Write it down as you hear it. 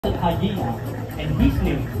hyena, and his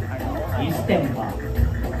name is Temba.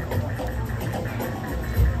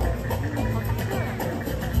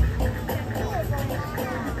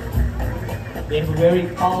 They have very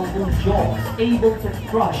powerful jaws, able to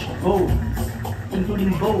crush bones,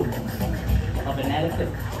 including bones of an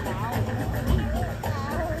elephant.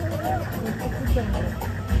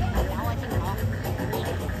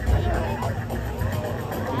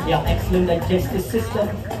 With their excellent digestive system,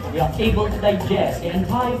 they are able to digest the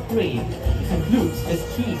entire prey. This includes the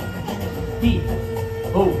skin, teeth,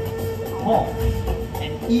 bones, horns,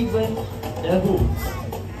 and even the hooves.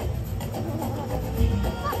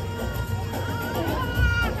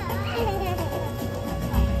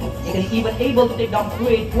 They can even able to take down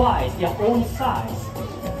prey twice their own size,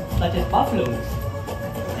 such as buffaloes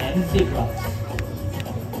and zebras.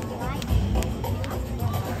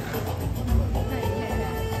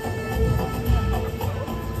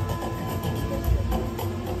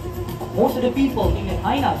 Most of the people think that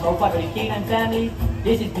hyenas are part of the canine family.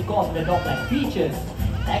 This is because of the dog-like features.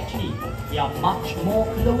 Actually, they are much more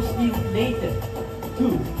closely related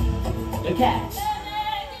to the cats.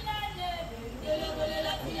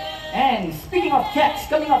 And speaking of cats,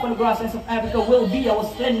 coming up on the grasslands of Africa will be our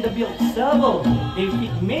slender-billed serval. They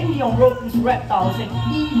feed mainly on rodents, reptiles, and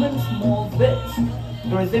even small birds.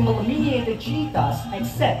 They resemble miniature cheetahs,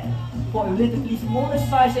 except for a relatively smaller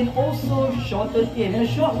size and also shorter tail. In a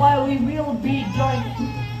short while, we will be joined.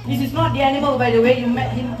 This is not the animal, by the way. You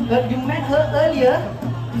met him. You met her earlier.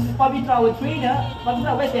 This is Pavitra, our trainer.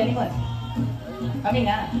 Pavitra, where's the animal? Coming,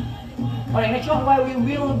 Alright, in a short while we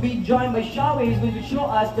will be joined by Shawe, who is going to show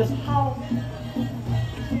us just how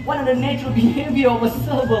one of the natural behavior of a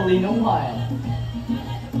serval in a while.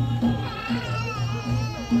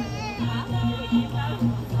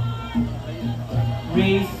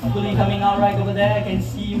 Gracefully coming out right over there. I can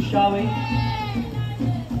see you, Shawe.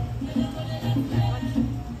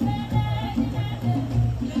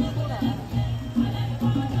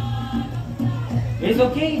 It's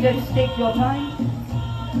okay, just take your time.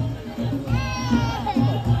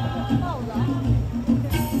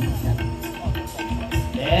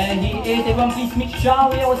 There he is. Everyone please meet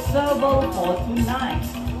Shawe, our serval for tonight.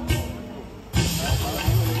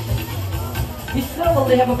 These serval,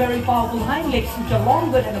 they have a very powerful hind legs which are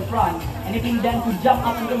longer than the front, enabling them to jump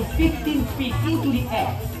up until 15 feet into the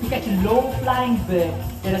air to catch a low-flying bird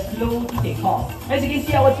that are slow to take off. As you can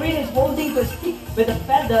see, our trainer is holding a stick with a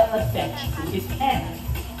feather attached to his hand.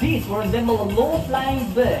 This will resemble a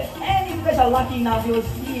low-flying bird, and if you guys are lucky enough, you will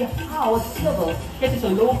see how a serval catches a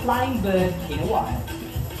low-flying bird in a while.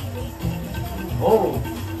 Oh,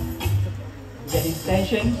 get his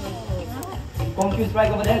attention. Confused right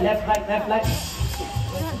over there, left, right.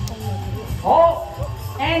 Oh,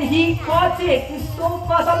 and he caught it. He's so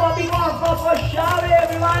fast. How big one for Shawe,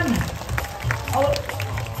 everyone?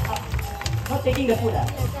 Not taking the food.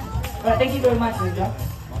 Alright, thank you very much, Rija.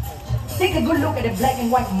 Take a good look at the black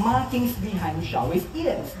and white markings behind Shawe's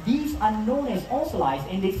ears. These are known as ocelli,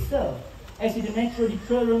 and they serve as a natural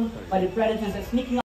deterrent by the predators that sneaking